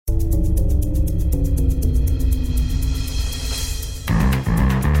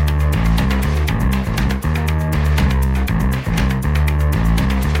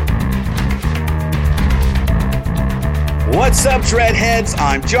What's up, Dreadheads?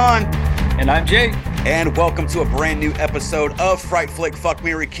 I'm John. And I'm Jay. And welcome to a brand new episode of Fright Flick Fuck,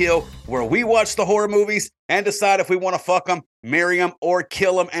 Marry, Kill, where we watch the horror movies and decide if we want to fuck them, marry them, or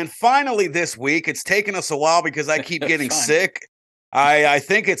kill them. And finally this week, it's taken us a while because I keep getting sick. I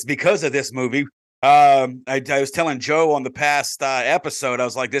think it's because of this movie. I was telling Joe on the past episode, I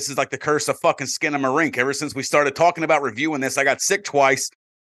was like, this is like the curse of fucking Skinamarink. Ever since we started talking about reviewing this, I got sick twice.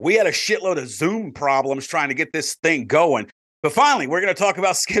 We had a shitload of Zoom problems trying to get this thing going. But finally, we're going to talk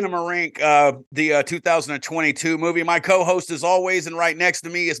about Skinamarink, the 2022 movie. My co-host, as always, and right next to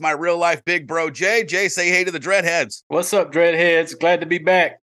me is my real-life big bro, Jay. Jay, say hey to the Dreadheads. What's up, Dreadheads? Glad to be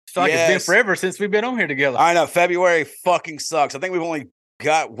back. It's like It's been forever since we've been on here together. I know. February fucking sucks. I think we've only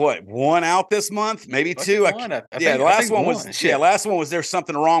got, one out this month? Maybe two? The last one was There's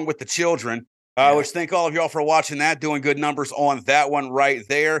Something Wrong with the Children, which thank all of y'all for watching that, doing good numbers on that one right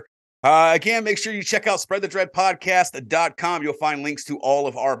there. Again, make sure you check out spreadthedreadpodcast.com. You'll find links to all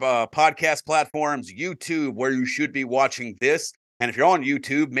of our podcast platforms, YouTube, where you should be watching this. And if you're on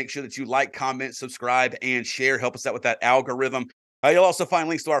YouTube, make sure that you like, comment, subscribe, and share. Help us out with that algorithm. You'll also find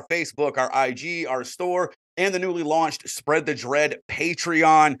links to our Facebook, our IG, our store, and the newly launched Spread the Dread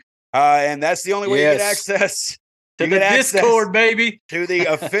Patreon. And that's the only way you get access to the Discord, baby. To the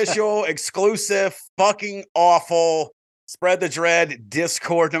official, exclusive, fucking awful Spread the Dread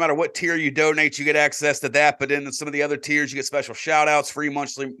Discord. No matter what tier you donate, you get access to that. But in some of the other tiers, you get special shout outs, free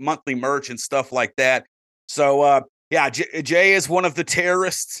monthly merch, and stuff like that. So, Jay is one of the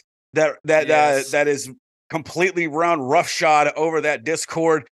terrorists that is completely run roughshod over that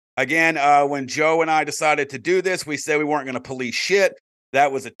Discord. Again, when Joe and I decided to do this, we said we weren't going to police shit.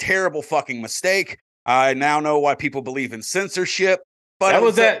 That was a terrible fucking mistake. I now know why people believe in censorship. But that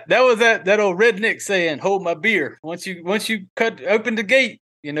was that old redneck saying, "Hold my beer." Once you open the gate,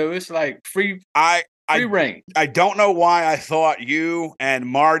 it's like free reign. I don't know why I thought you and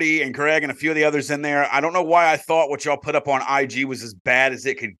Marty and Greg and a few of the others in there. I don't know why I thought what y'all put up on IG was as bad as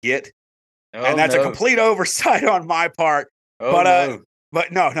it could get. And that's a complete oversight on my part. But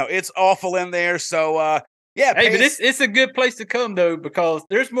no, it's awful in there. So but it's a good place to come though, because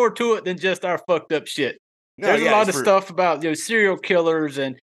there's more to it than just our fucked up shit. There's a lot of stuff about serial killers,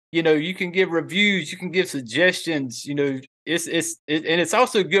 and you can give reviews, you can give suggestions. It's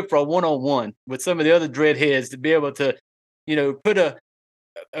also good for a one-on-one with some of the other Dreadheads to be able to put a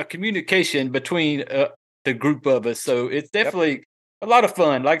communication between the group of us. So it's definitely a lot of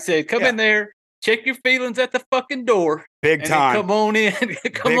fun. Like I said, come in there, check your feelings at the fucking door. Big time. Come on in, in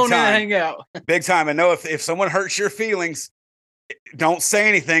and hang out. Big time. And know if someone hurts your feelings, don't say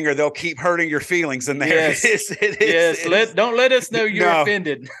anything or they'll keep hurting your feelings in there. Yes. Don't let us know you're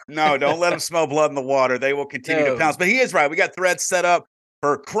offended. No, don't let them smell blood in the water. They will continue to pounce. But he is right. We got threads set up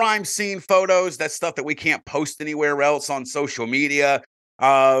for crime scene photos. That's stuff that we can't post anywhere else on social media.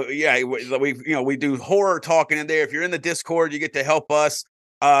 We do horror talking in there. If you're in the Discord, you get to help us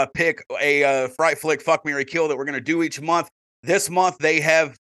pick a Fright Flick Fuck, Marry, Kill that we're going to do each month. This month, they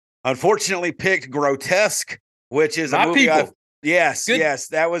have unfortunately picked Grotesque, which is a movie Yes,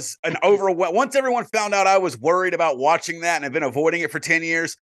 that was an overwhelm. Once everyone found out I was worried about watching that and have been avoiding it for 10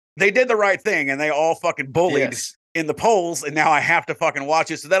 years, they did the right thing and they all fucking bullied in the polls, and now I have to fucking watch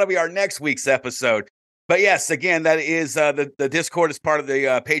it. So that'll be our next week's episode. But yes, again, that is the Discord is part of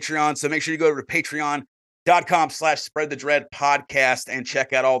the Patreon. So make sure you go over to patreon.com/spreadthedreadpodcast and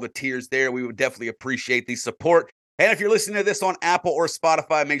check out all the tiers there. We would definitely appreciate the support. And if you're listening to this on Apple or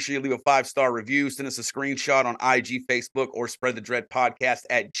Spotify, make sure you leave a 5-star review. Send us a screenshot on IG, Facebook, or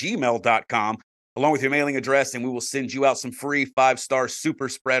spreadthedreadpodcast@gmail.com, along with your mailing address, and we will send you out some free 5-star super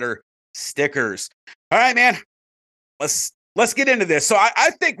spreader stickers. All right, man. Let's get into this. So I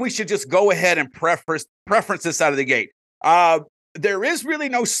think we should just go ahead and preference this out of the gate. There is really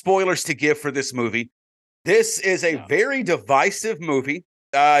no spoilers to give for this movie. This is a very divisive movie.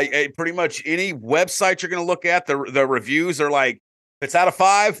 Pretty much any website you're going to look at, the reviews are like, if it's out of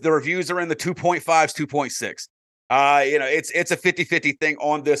 5, the reviews are in the 2.5s, 2.6. It's a 50-50 thing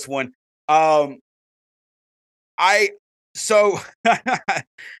on this one.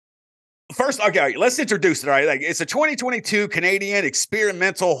 First, okay, let's introduce it. All right, like it's a 2022 Canadian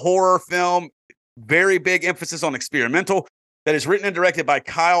experimental horror film. Very big emphasis on experimental. That is written and directed by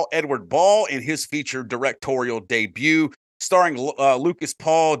Kyle Edward Ball in his feature directorial debut, starring Lucas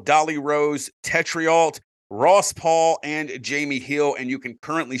Paul, Dolly Rose Tetrialt, Ross Paul, and Jamie Hill, and you can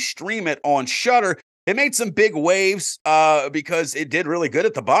currently stream it on Shudder. It made some big waves because it did really good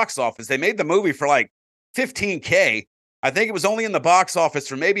at the box office. They made the movie for like $15K. I think it was only in the box office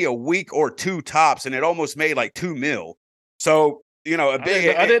for maybe a week or two tops, and it almost made like $2 million. So a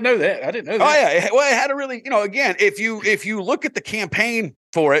big. I didn't know that. I didn't know that. Oh yeah, well, it had a really, again, if you look at the campaign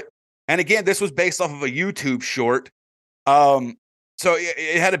for it, and again, this was based off of a YouTube short, so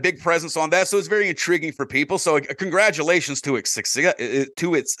it had a big presence on that, so it's very intriguing for people. So congratulations to its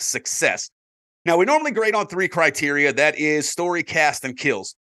success. Now we normally grade on 3 criteria. That is story, cast, and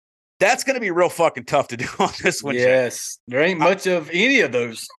kills. That's going to be real fucking tough to do on this one. Yes, there ain't much of any of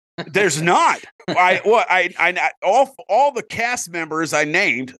those. There's not. All the cast members I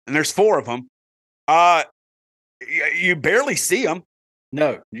named, and there's 4 of them. You barely see them.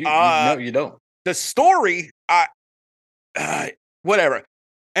 No, you don't. The story, whatever.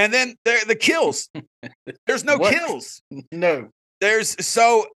 And then the kills. There's no kills. No.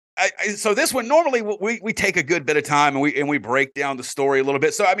 So this one normally we take a good bit of time and we break down the story a little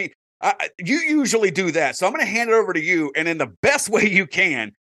bit. So I mean, you usually do that. So I'm going to hand it over to you, and in the best way you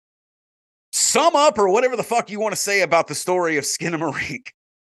can, sum up or whatever the fuck you want to say about the story of Skinamarink.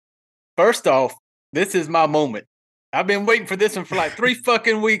 First off, this is my moment. I've been waiting for this one for like 3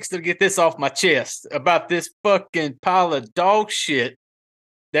 fucking weeks to get this off my chest about this fucking pile of dog shit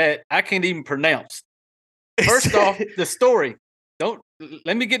that I can't even pronounce. First off, the story.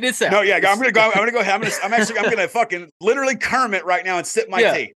 Let me get this out. No, yeah, I'm gonna go. I'm gonna fucking literally Kermit right now and sip my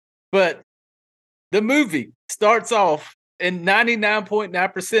tea. But the movie starts off, and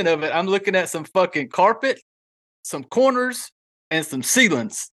 99.9% of it, I'm looking at some fucking carpet, some corners, and some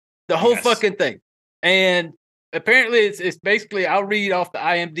ceilings. The whole fucking thing. And apparently it's basically, I'll read off the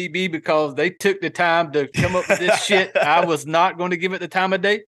IMDb because they took the time to come up with this shit. I was not going to give it the time of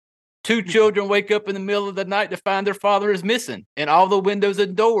day. 2 children wake up in the middle of the night to find their father is missing, and all the windows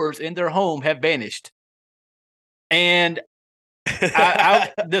and doors in their home have vanished. And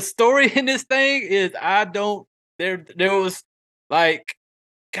the story in this thing is there was like,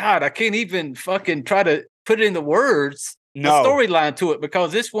 God, I can't even fucking try to put it in the words, the storyline to it,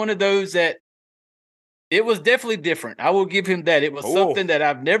 because it's one of those that it was definitely different. I will give him that. It was something that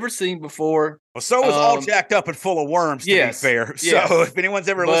I've never seen before. Well, so was All Jacked Up and Full of Worms, to be fair. Yes. So if anyone's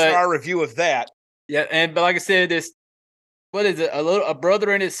ever listened to our review of that. Yeah, but like I said, what is it? A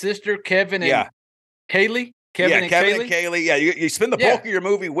brother and his sister, Kevin and Kaylee? Kevin and Kaylee. Yeah, you spend the bulk of your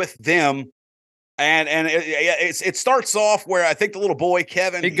movie with them. And it starts off where I think the little boy,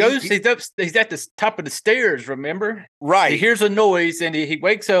 Kevin, he's at the top of the stairs, remember? Right. He hears a noise and he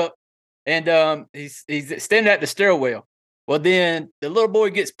wakes up, and he's standing at the stairwell. Well, then the little boy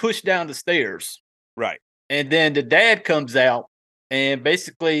gets pushed down the stairs. Right. And then the dad comes out, and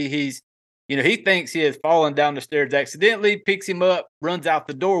basically he thinks he has fallen down the stairs accidentally, picks him up, runs out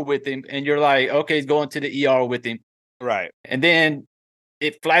the door with him, and you're like, okay, he's going to the ER with him. Right. And then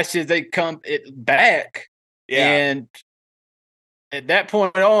it flashes, they come back. Yeah. And at that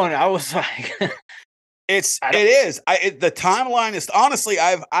point on, I was like, it is. The timeline is honestly,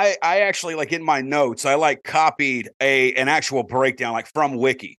 I actually, like, in my notes, I like copied an actual breakdown, like from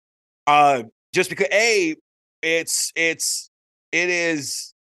Wiki. Just because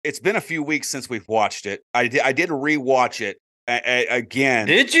it's been a few weeks since we've watched it. I did rewatch it again.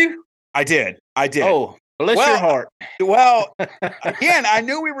 Did you? I did. Oh, bless your heart. Well, again, I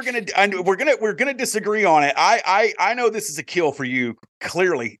knew we're gonna disagree on it. I know this is a kill for you,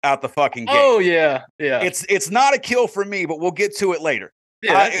 clearly, out the fucking gate. Oh yeah. It's not a kill for me, but we'll get to it later.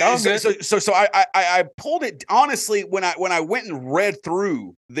 Yeah. So I pulled it honestly when I went and read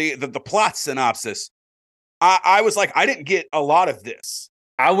through the plot synopsis. I was like, I didn't get a lot of this.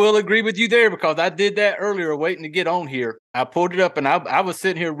 I will agree with you there, because I did that earlier, waiting to get on here. I pulled it up and I was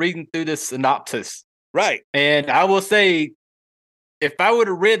sitting here reading through this synopsis. Right. And I will say, if I would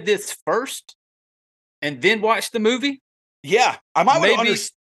have read this first and then watched the movie, I might have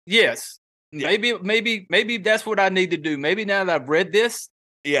understood. Yes. Yeah. Maybe that's what I need to do. Maybe now that I've read this,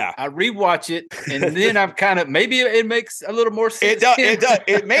 I rewatch it, and then I'm kind of, maybe it makes a little more sense. It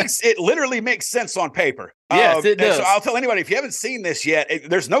does. It literally makes sense on paper. Yes, it does. So I'll tell anybody, if you haven't seen this yet,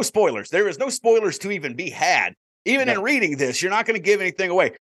 there's no spoilers. There is no spoilers to even be had. Even in reading this, you're not going to give anything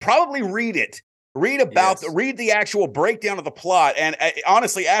away. Probably read it. Read the actual breakdown of the plot. And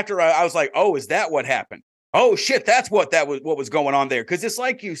honestly, after I was like, oh, is that what happened? Oh shit, that's what was going on there. Because it's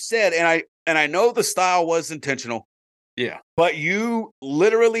like you said, and I know the style was intentional. Yeah. But you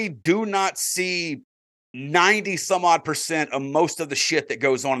literally do not see 90 some odd % of most of the shit that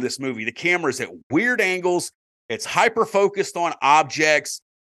goes on in this movie. The camera's at weird angles. It's hyper focused on objects.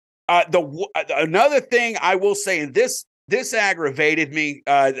 Another thing I will say, and this aggravated me.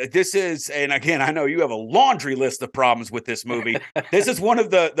 And again, I know you have a laundry list of problems with this movie. This is one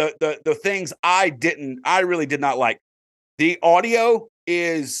of the things I really did not like. The audio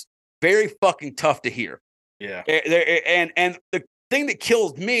is very fucking tough to hear. Yeah. And the thing that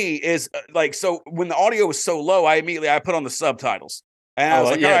killed me is like, so when the audio was so low, I put on the subtitles, and I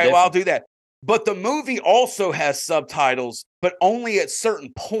was like, all right, definitely. well, I'll do that. But the movie also has subtitles, but only at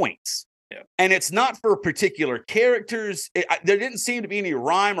certain points. Yeah. And it's not for particular characters. There didn't seem to be any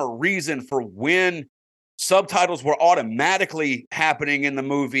rhyme or reason for when subtitles were automatically happening in the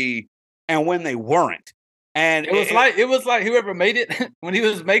movie and when they weren't. And it was like whoever made it when he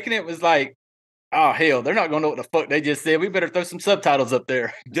was making it was like, oh hell, they're not gonna know what the fuck they just said. We better throw some subtitles up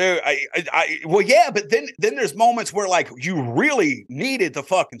there. Dude, well, yeah, but then there's moments where like you really needed the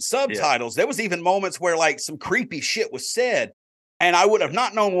fucking subtitles. Yeah. There was even moments where like some creepy shit was said, and I would have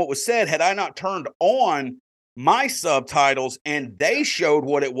not known what was said had I not turned on my subtitles and they showed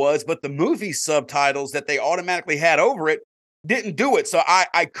what it was, but the movie subtitles that they automatically had over it didn't do it. So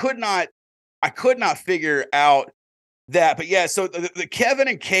I could not figure out that. But yeah, so the Kevin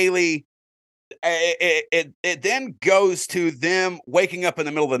and Kaylee. It then goes to them waking up in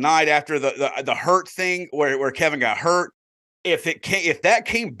the middle of the night after the hurt thing where Kevin got hurt. If that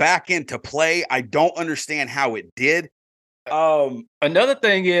came back into play, I don't understand how it did. Another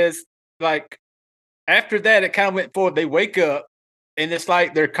thing is like after that, it kind of went forward. They wake up and it's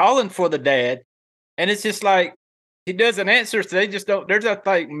like they're calling for the dad, and it's just like he doesn't answer. So they just don't. There's a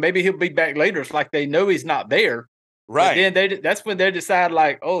like maybe he'll be back later. It's like they know he's not there. Right. But then that's when they decide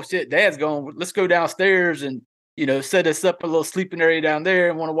like, oh shit, dad's going, let's go downstairs and, set us up a little sleeping area down there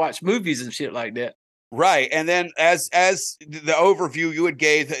and want to watch movies and shit like that. Right. And then as the overview you had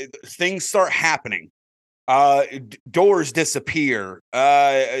gave, things start happening. Doors disappear.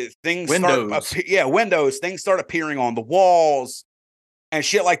 Windows. Windows. Things start appearing on the walls and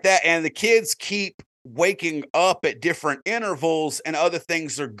shit like that. And the kids keep waking up at different intervals and other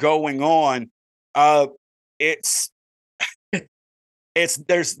things are going on. I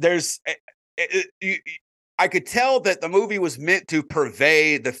could tell that the movie was meant to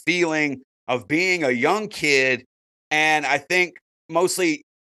purvey the feeling of being a young kid, and I think mostly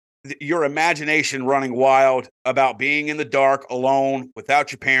your imagination running wild about being in the dark alone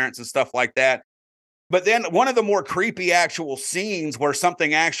without your parents and stuff like that. But then one of the more creepy actual scenes where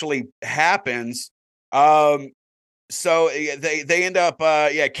something actually happens. So they end up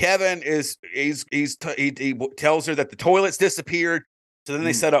Kevin he tells her that the toilets disappeared. So then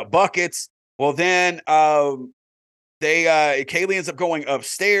they set up buckets. Well, then Kaylee ends up going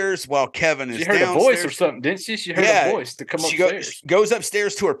upstairs while Kevin is downstairs. She heard a voice or something, didn't she? She heard a voice to come upstairs. Goes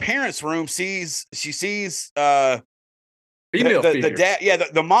upstairs to her parents' room, sees female the dad,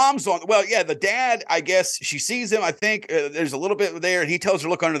 the mom's on. Well, yeah, the dad, I guess she sees him. I think there's a little bit there, and he tells her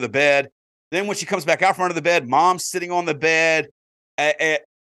look under the bed. Then when she comes back out from under the bed, mom's sitting on the bed, and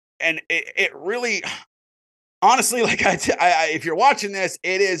it really, honestly, like if you're watching this,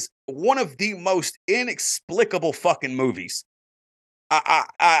 it is one of the most inexplicable fucking movies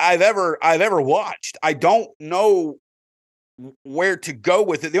I've ever watched. I don't know where to go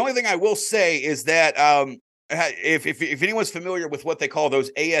with it. The only thing I will say is that if anyone's familiar with what they call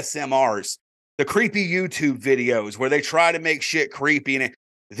those ASMRs, the creepy YouTube videos where they try to make shit creepy, and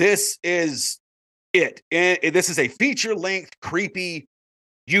this is it. This is a feature-length creepy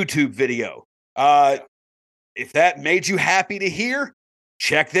YouTube video. If that made you happy to hear,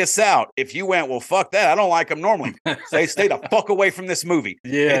 check this out. If you went, well, fuck that, I don't like them normally, stay the fuck away from this movie.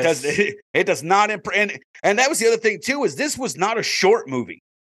 Yeah, it does not impress. And that was the other thing too, is this was not a short movie.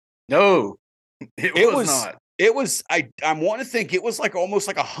 No, it was not. It was. I'm wanting to think it was like almost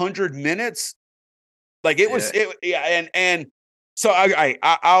like 100 minutes. Like it was. And so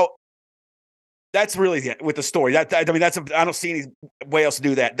I'll. That's really with the story. I don't see any way else to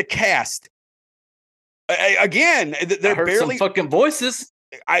do that. The cast. Again, they're barely some fucking voices.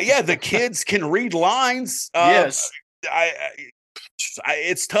 The kids can read lines. Yes.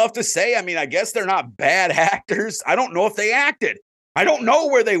 It's tough to say. I mean, I guess they're not bad actors. I don't know if they acted. I don't know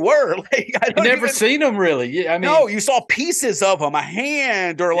where they were. Like, I've never seen them really. Yeah, I mean, no, you saw pieces of them, a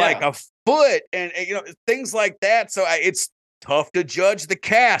hand or like a foot, and things like that. So it's tough to judge the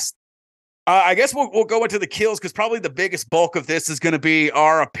cast. I guess we'll go into the kills because probably the biggest bulk of this is going to be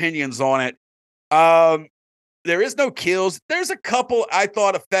our opinions on it. There is no kills. There's a couple I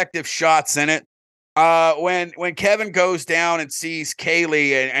thought effective shots in it. When Kevin goes down and sees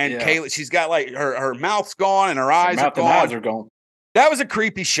Kaylee and Kaylee, she's got like her mouth's gone and her eyes are gone. That was a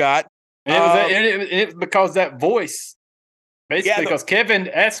creepy shot. And it was because that voice, basically, because Kevin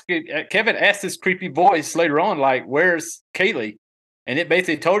asked this creepy voice later on, like, "Where's Kaylee?" And it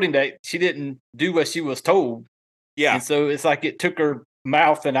basically told him that she didn't do what she was told. Yeah, and so it's like it took her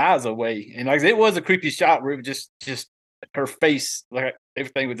mouth and eyes away, and like it was a creepy shot where it was just her face, like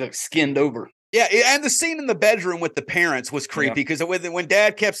everything was like skinned over. Yeah, and the scene in the bedroom with the parents was creepy because when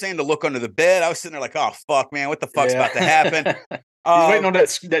Dad kept saying to look under the bed, I was sitting there like, "Oh fuck, man, what the fuck's about to happen?" He's waiting on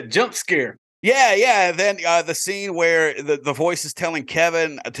that jump scare. Yeah. Then the scene where the voice is telling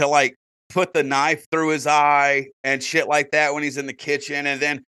Kevin to like put the knife through his eye and shit like that when he's in the kitchen, and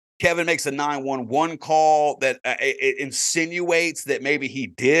then Kevin makes a 911 call that it insinuates that maybe he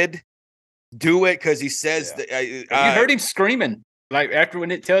did do it because he says that you heard him screaming. Like after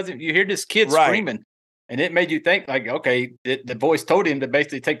when it tells him, you hear this kid screaming, and it made you think like, okay, the voice told him to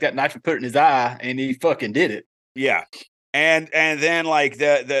basically take that knife and put it in his eye, and he fucking did it. Yeah, and then like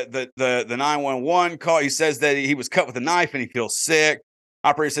the 911 call, he says that he was cut with a knife and he feels sick.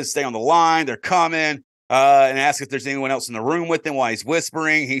 Operator says stay on the line. They're coming. And asks if there's anyone else in the room with him while he's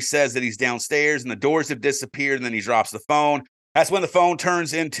whispering. He says that he's downstairs and the doors have disappeared, and then he drops the phone. That's when the phone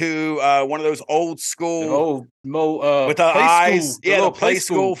turns into one of those old school with the eyes. School, the play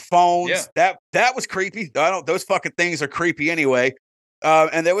school phones. Yeah. That was creepy. Those fucking things are creepy anyway.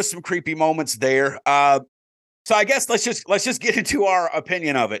 And there was some creepy moments there. So I guess let's just get into our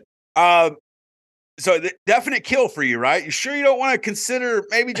opinion of it. So the definite kill for you, right? You sure you don't want to consider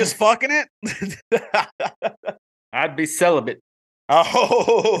maybe just fucking it? I'd be celibate.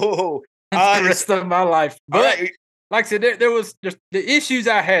 Oh, the rest of my life. But like I said, there was just the issues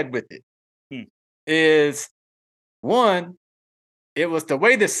I had with it. Is one, it was the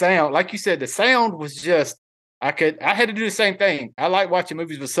way the sound, like you said, the sound was just I had to do the same thing. I like watching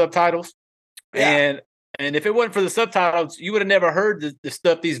movies with subtitles. Yeah. And if it wasn't for the subtitles, you would have never heard the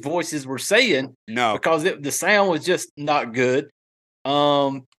stuff these voices were saying. No, because the sound was just not good.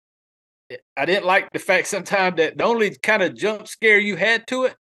 I didn't like the fact sometimes that the only kind of jump scare you had to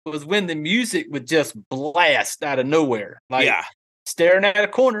it was when the music would just blast out of nowhere. Like staring at a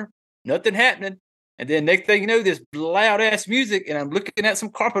corner, nothing happening. And then next thing you know, this loud ass music, and I'm looking at some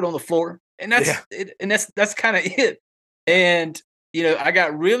carpet on the floor. And that's kind of it. And I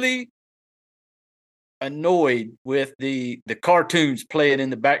got really annoyed with the cartoons playing in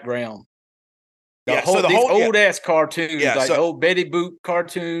the background. These old ass cartoons, old Betty Boop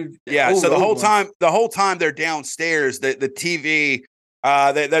cartoons. Yeah, so the whole time they're downstairs, the TV,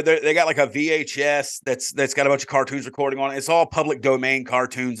 they got like a VHS that's got a bunch of cartoons recording on it. It's all public domain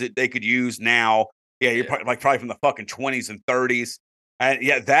cartoons that they could use now. Yeah, you're probably from the fucking 20s and 30s.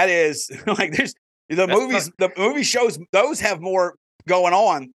 And that is like there's the movie shows, those have more going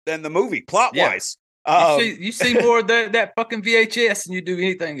on than the movie plot wise. You see more of that fucking VHS than you do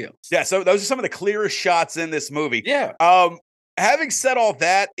anything else. Yeah, so those are some of the clearest shots in this movie. Yeah. Having said all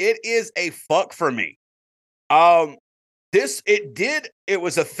that, it is a fuck for me. It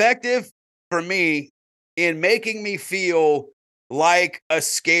was effective for me in making me feel like a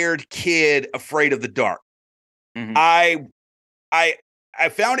scared kid afraid of the dark. Mm-hmm. I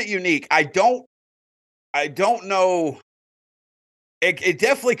found it unique. I don't know. It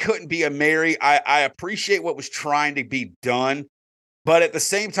definitely couldn't be a Mary. I appreciate what was trying to be done, but at the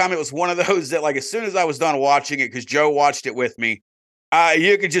same time, it was one of those that, like, as soon as I was done watching it, because Joe watched it with me,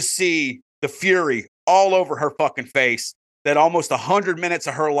 you could just see the fury all over her fucking face. That almost 100 minutes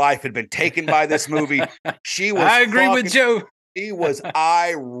of her life had been taken by this movie. She was. I agree with Joe. She was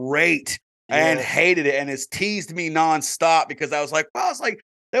irate and hated it, and has teased me nonstop because I was like,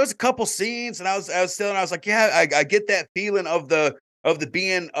 there was a couple scenes, and I was like, yeah, I get that feeling of the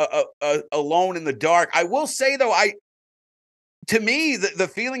being alone in the dark. I will say though, to me, the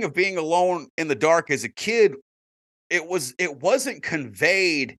feeling of being alone in the dark as a kid, it wasn't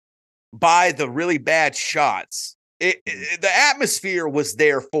conveyed by the really bad shots. The atmosphere was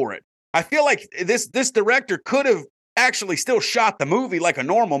there for it. I feel like this director could have actually still shot the movie like a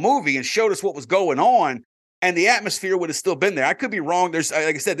normal movie and showed us what was going on, and the atmosphere would have still been there. I could be wrong. There's,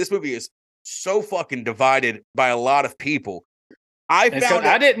 like I said, this movie is so fucking divided by a lot of people. I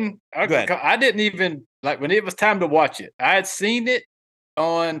didn't even, like, when it was time to watch it, I had seen it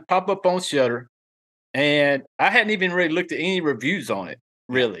pop up on Shudder, and I hadn't even really looked at any reviews on it,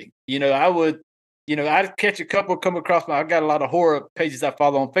 really. I'd catch a couple come across I got a lot of horror pages I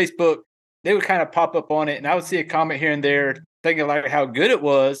follow on Facebook. They would kind of pop up on it, and I would see a comment here and there thinking like how good it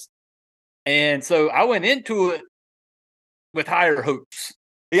was. And so I went into it with higher hopes.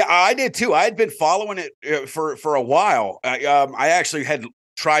 Yeah, I did too. I had been following it for a while. I actually had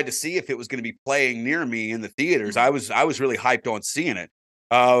tried to see if it was going to be playing near me in the theaters. I was really hyped on seeing it.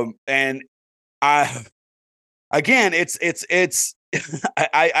 And it's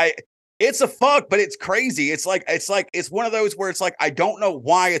it's a fuck, but it's crazy. It's one of those where it's like I don't know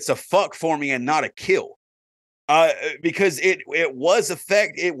why it's a fuck for me and not a kill. Because it was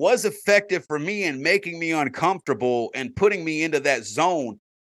effective for me in making me uncomfortable and putting me into that zone.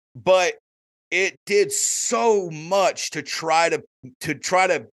 But it did so much to try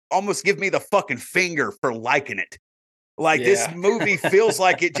to almost give me the fucking finger for liking it. Like this movie feels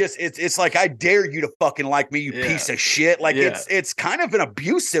like it's like I dare you to fucking like me, you piece of shit. Like it's kind of an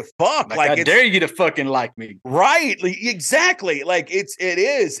abusive fuck. Like I dare you to fucking like me. Right. Exactly. Like it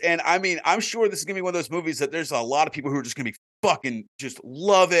is. And I mean, I'm sure this is gonna be one of those movies that there's a lot of people who are just gonna be fucking just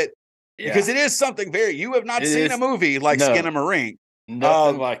love it. Because it is something you have not seen a movie like Skinamarink.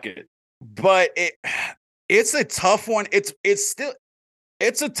 Nothing like it. But it's a tough one. It's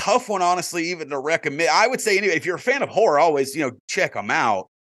a tough one, honestly, even to recommend. I would say anyway, if you're a fan of horror, always, check them out.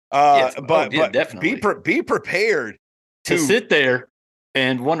 But definitely be prepared to sit there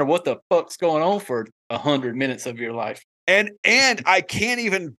and wonder what the fuck's going on for 100 minutes of your life. And I can't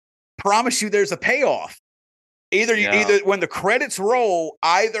even promise you there's a payoff. Either when the credits roll,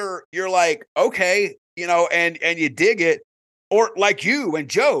 either you're like, okay, and you dig it, or like you and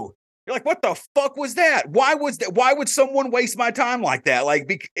Joe, you're like, what the fuck was that? Why would someone waste my time like that?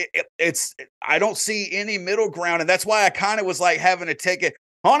 Like, I don't see any middle ground. And that's why I kind of was like having to take it.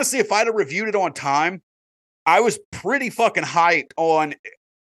 Honestly, if I'd have reviewed it on time, I was pretty fucking hyped on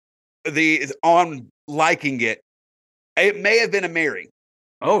liking it. It may have been a Mary.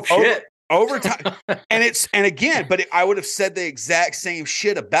 Oh shit. Over time. and again, but I would have said the exact same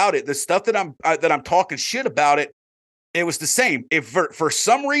shit about it. The stuff that I'm talking shit about it, it was the same. If for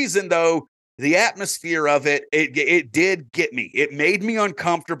some reason though, the atmosphere of it did get me. It made me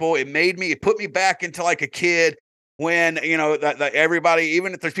uncomfortable. It put me back into like a kid when, that everybody,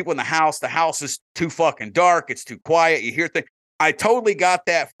 even if there's people in the house is too fucking dark. It's too quiet. You hear things. I totally got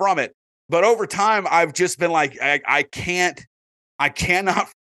that from it. But over time, I've just been like, I can't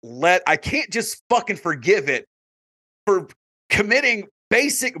just fucking forgive it for committing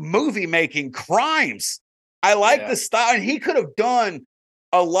basic movie making crimes. I like the style, and he could have done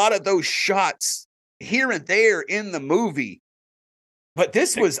a lot of those shots here and there in the movie. But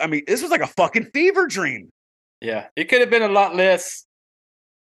this was like a fucking fever dream. Yeah. It could have been a lot less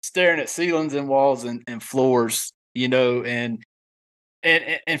staring at ceilings and walls and floors, and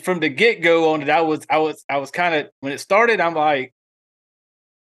from the get-go on it, I was kind of, when it started, I'm like,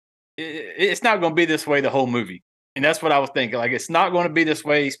 it's not going to be this way the whole movie. And that's what I was thinking. Like, it's not going to be this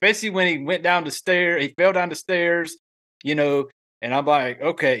way, especially when he went down the stairs. He fell down the stairs, and I'm like,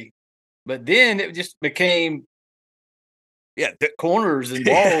 okay. But then it just became corners and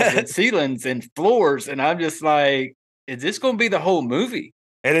walls and ceilings and floors. And I'm just like, is this going to be the whole movie?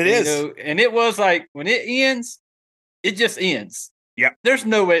 And it is. And it was like, when it ends, it just ends. Yep. There's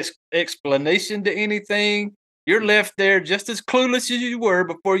no explanation to anything. You're left there just as clueless as you were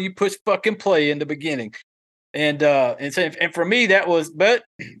before you push fucking play in the beginning. And for me, that was, but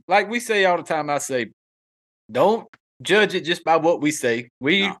like we say all the time, I say, don't judge it just by what we say.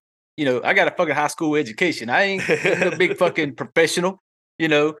 I got a fucking high school education. I ain't a big fucking professional,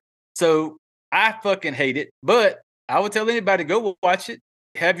 so I fucking hate it. But I would tell anybody, go watch it,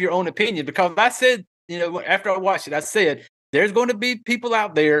 have your own opinion, because I said, after I watched it, I said, there's going to be people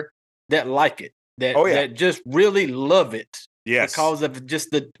out there that like it. That just really love it, because of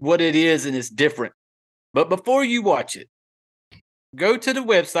just what it is, and it's different. But before you watch it, go to the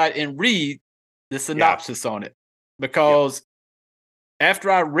website and read the synopsis on it, because after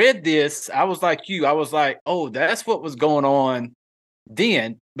I read this, I was like you. I was like, oh, that's what was going on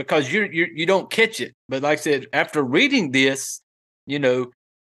then, because you don't catch it. But like I said, after reading this,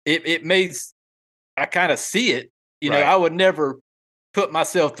 it makes, I kind of see it. I would never put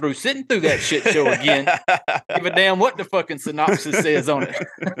myself through sitting through that shit show again. Give a damn what the fucking synopsis says on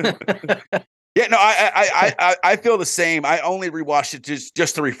it. Yeah, no, I feel the same. I only rewatched it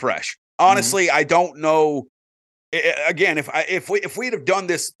just to refresh. Honestly, I don't know. Again, if we'd have done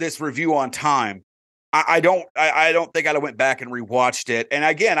this review on time, I don't think I'd have went back and rewatched it. And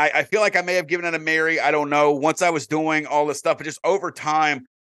again, I feel like I may have given it a Mary. I don't know. Once I was doing all this stuff, but just over time,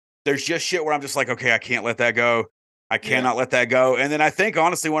 there's just shit where I'm just like, okay, I can't let that go. I cannot let that go. And then I think,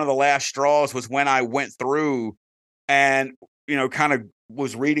 honestly, one of the last straws was when I went through and, kind of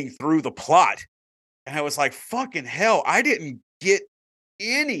was reading through the plot. And I was like, fucking hell, I didn't get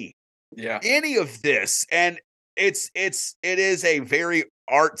any of this. And it is a very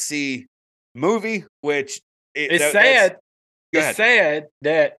artsy movie, which it's sad. It's sad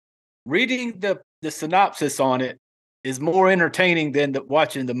that reading the synopsis on it is more entertaining than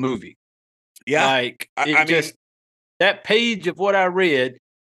watching the movie. Yeah. Like, I mean, that page of what I read,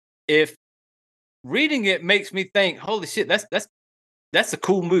 if reading it makes me think, holy shit, that's a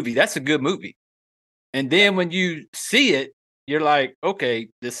cool movie. That's a good movie. And then when you see it, you're like, okay,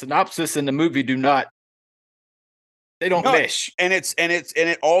 the synopsis and the movie do not They don't mesh. And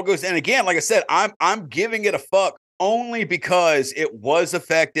it all goes. And again, like I said, I'm giving it a fuck only because it was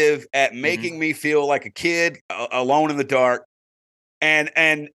effective at making me feel like a kid alone in the dark. But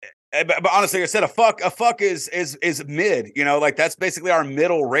honestly, like I said, a fuck is mid, you know, like that's basically our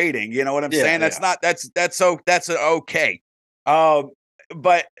middle rating. You know what I'm saying? That's okay.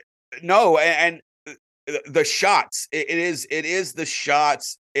 But no, and the shots, it is the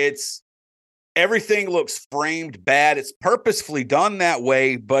shots. It's everything looks framed bad. It's purposefully done that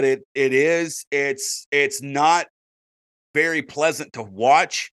way, but it's not very pleasant to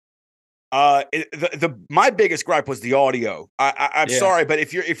watch. My biggest gripe was the audio. I'm sorry, but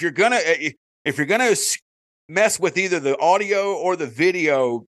if you're gonna mess with either the audio or the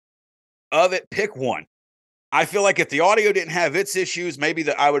video of it, pick one. I feel like if the audio didn't have its issues, maybe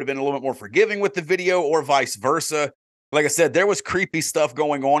that I would have been a little bit more forgiving with the video, or vice versa. Like I said, there was creepy stuff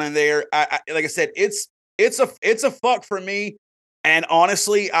going on in there. Like I said, it's a fuck for me. And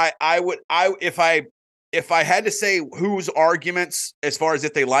honestly, if I had to say whose arguments, as far as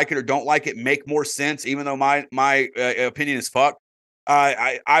if they like it or don't like it, make more sense, even though my opinion is fuck,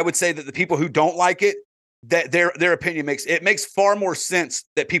 I would say that the people who don't like it, that their opinion makes far more sense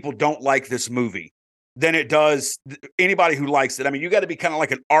that people don't like this movie than it does anybody who likes it. I mean, you got to be kind of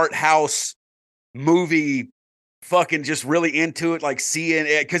like an art house movie, fucking just really into it, like seeing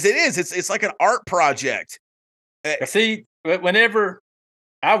it, because it's like an art project. See, whenever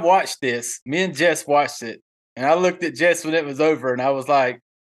I watched this, me and Jess watched it, and I looked at Jess when it was over, and I was like,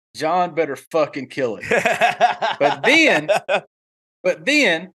 John better fucking kill it. But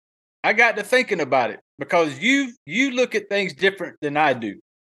then I got to thinking about it, because you look at things different than I do.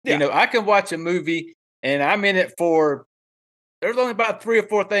 Yeah. You know, I can watch a movie and I'm in it for, there's only about 3 or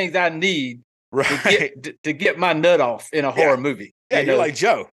 4 things I need to get my nut off in a horror movie. Yeah, you're like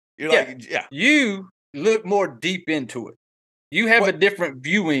Joe. You look more deep into it. You have a different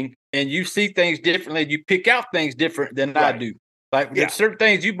viewing, and you see things differently. You pick out things different than I do. Like there's certain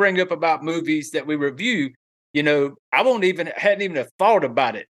things you bring up about movies that we review, you know, I hadn't even thought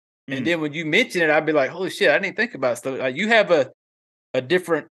about it. And then when you mention it, I'd be like, holy shit, I didn't think about stuff. Like, you have a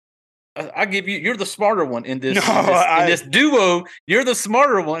different, I give you're the smarter one in this. In this duo. You're the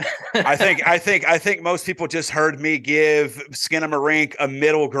smarter one. I think most people just heard me give Skinamarink a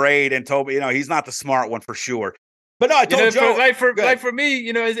middle grade and told me, you know, he's not the smart one for sure. But no, I told Joe, like for me,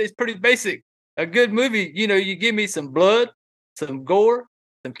 you know, it's pretty basic. A good movie, you know, you give me some blood, some gore,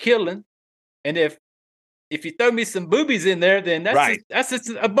 some killing, and if you throw me some boobies in there, then that's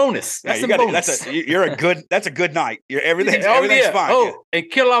just a bonus. That's a bonus. That's a good night. Everything's fine. Oh, and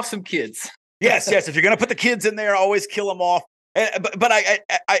kill off some kids. Yes. If you're gonna put the kids in there, always kill them off. But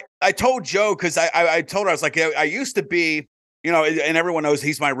I told Joe, because I told her, I was like, I used to be, you know, and everyone knows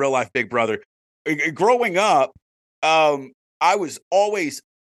he's my real life big brother. Growing up, I was always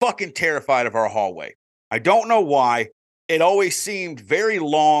fucking terrified of our hallway. I don't know why. It always seemed very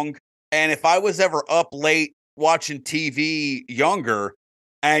long. And if I was ever up late watching TV younger,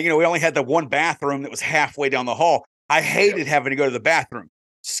 and, you know, we only had the one bathroom that was halfway down the hall, I hated having to go to the bathroom.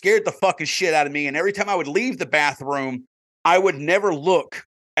 Scared the fucking shit out of me. And every time I would leave the bathroom, I would never look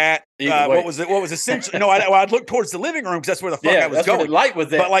at what was essentially, no, I'd look towards the living room, because that's where the fuck I was going. Where the light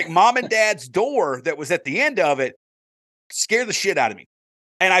was at. But like mom and dad's door that was at the end of it scared the shit out of me.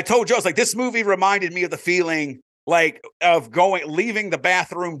 And I told Joe, I was like, this movie reminded me of the feeling like of leaving the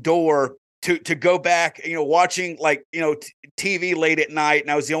bathroom door to go back, you know, watching like, you know, TV late at night,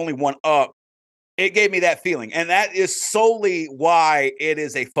 and I was the only one up. It gave me that feeling, and that is solely why it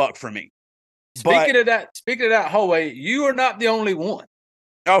is a fuck for me. Speaking of that hallway, you are not the only one.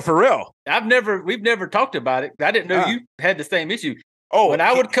 Oh, for real? We've never talked about it. I didn't know you had the same issue. Oh, when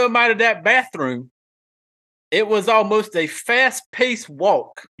I would come out of that bathroom, it was almost a fast-paced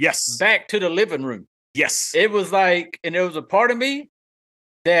walk. Yes. Back to the living room. Yes. It was like, and there was a part of me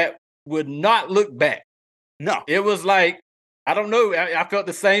that would not look back. No. It was like, I don't know. I felt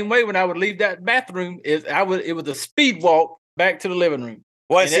the same way when I would leave that bathroom. It was a speed walk back to the living room.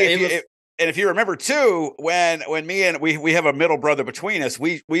 Well, and if you remember too, when me and we have a middle brother between us,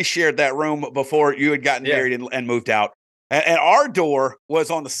 we shared that room before you had gotten married and moved out. And our door was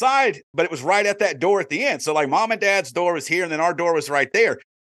on the side, but it was right at that door at the end. So like mom and dad's door was here, and then our door was right there.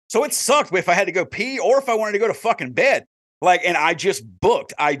 So it sucked if I had to go pee or if I wanted to go to fucking bed. Like, and I just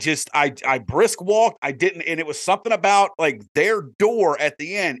booked. I brisk walked. I didn't, and it was something about like their door at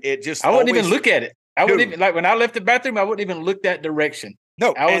the end. It just, I wouldn't even look at it. I wouldn't even, like when I left the bathroom, I wouldn't even look that direction.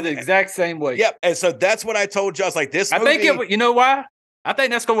 No, I was the exact same way. Yep. And so that's what I told you. I was like, this movie, I think you know why? I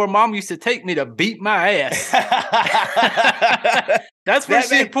think that's where Mom used to take me to beat my ass. That's when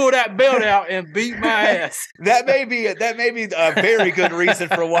she'd pull that belt out and beat my ass. That may be a very good reason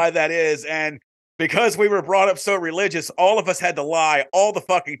for why that is. And because we were brought up so religious, all of us had to lie all the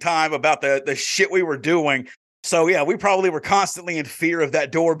fucking time about the shit we were doing. So yeah, we probably were constantly in fear of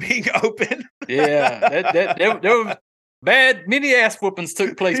that door being open. Yeah, there was many ass whoopings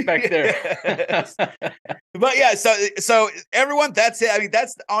took place back there. Yes. But yeah, so everyone, that's it. I mean,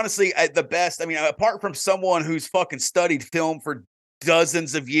 that's honestly the best. I mean, apart from someone who's fucking studied film for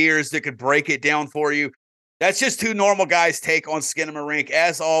dozens of years that could break it down for you, that's just two normal guys' take on Skinamarink.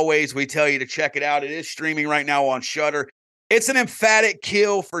 As always, we tell you to check it out. It is streaming right now on Shudder. It's an emphatic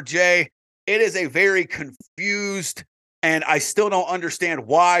kill for Jay. It is a very confused, and I still don't understand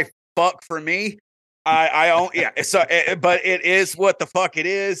why. Fuck for me. But it is what the fuck it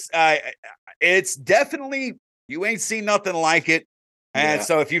is. It's definitely, you ain't seen nothing like it. And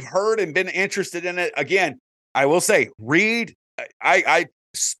so if you've heard and been interested in it, again, I will say, read. I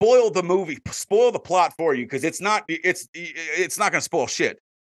spoil the plot for you, because it's not going to spoil shit.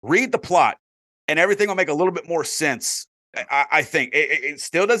 Read the plot and everything will make a little bit more sense. I think it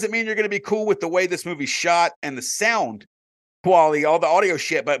still doesn't mean you're going to be cool with the way this movie's shot and the sound quality, all the audio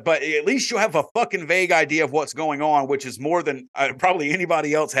shit, but at least you'll have a fucking vague idea of what's going on, which is more than probably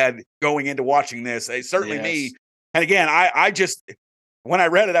anybody else had going into watching this. Certainly me. And again, I just, when I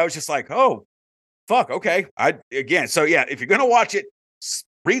read it, I was just like, oh, fuck, okay. So yeah, if you're going to watch it,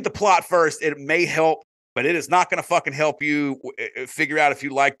 read the plot first. It may help, but it is not going to fucking help you figure out if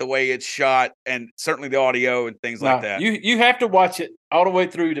you like the way it's shot, and certainly the audio and things like that. You have to watch it all the way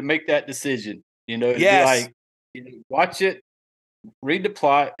through to make that decision. Yes. Watch it, read the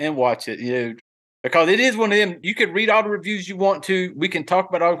plot, and watch it. Because it is one of them. You can read all the reviews you want to. We can talk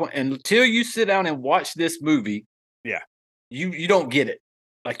about all, and until you sit down and watch this movie, you don't get it.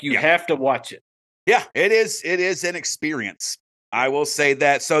 Like you have to watch it. Yeah, it is an experience. I will say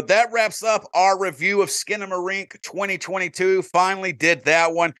that. So that wraps up our review of Skinamarink 2022. Finally did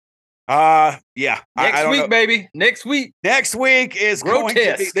that one. Next week, baby. Next week is going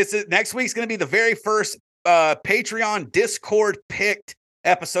to be next week's going to be the very first Patreon Discord picked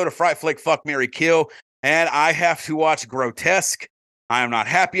episode of Fright Flick Fuck Marry Kill, and I have to watch Grotesque. I am not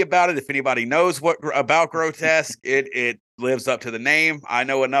happy about it. If anybody knows about Grotesque, it lives up to the name. I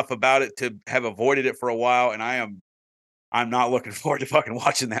know enough about it to have avoided it for a while, and I'm not looking forward to fucking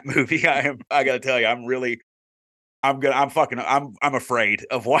watching that movie. I gotta tell you, I'm afraid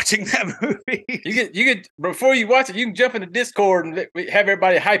of watching that movie. You can before you watch it, you can jump into Discord and have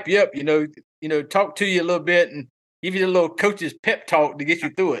everybody hype you up. Talk to you a little bit and give you a little coach's pep talk to get you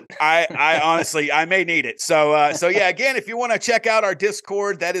through it. I honestly, I may need it. So yeah, again, if you want to check out our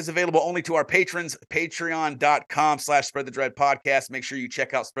Discord, that is available only to our patrons, patreon.com/spreadthedreadpodcast. Make sure you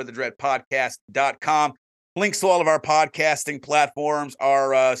check out spreadthedreadpodcast.com. Links to all of our podcasting platforms,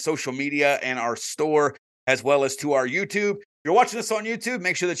 our social media, and our store, as well as to our YouTube. If you're watching this on YouTube,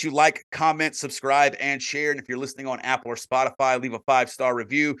 make sure that you like, comment, subscribe, and share. And if you're listening on Apple or Spotify, leave a 5-star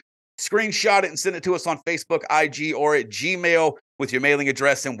review. Screenshot it and send it to us on Facebook, IG, or at Gmail with your mailing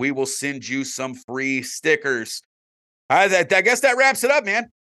address, and we will send you some free stickers. I guess that wraps it up, man.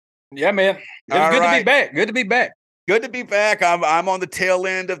 Yeah, man. Good to be back. Good to be back. Good to be back. I'm on the tail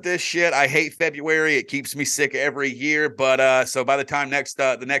end of this shit. I hate February. It keeps me sick every year. But so by the time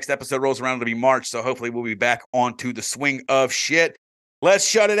the next episode rolls around, it'll be March. So hopefully we'll be back onto the swing of shit. Let's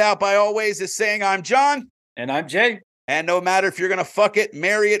shut it out by always is saying I'm John. And I'm Jay. And no matter if you're going to fuck it,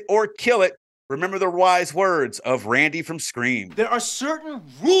 marry it, or kill it, remember the wise words of Randy from Scream. There are certain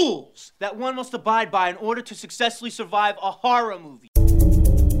rules that one must abide by in order to successfully survive a horror movie.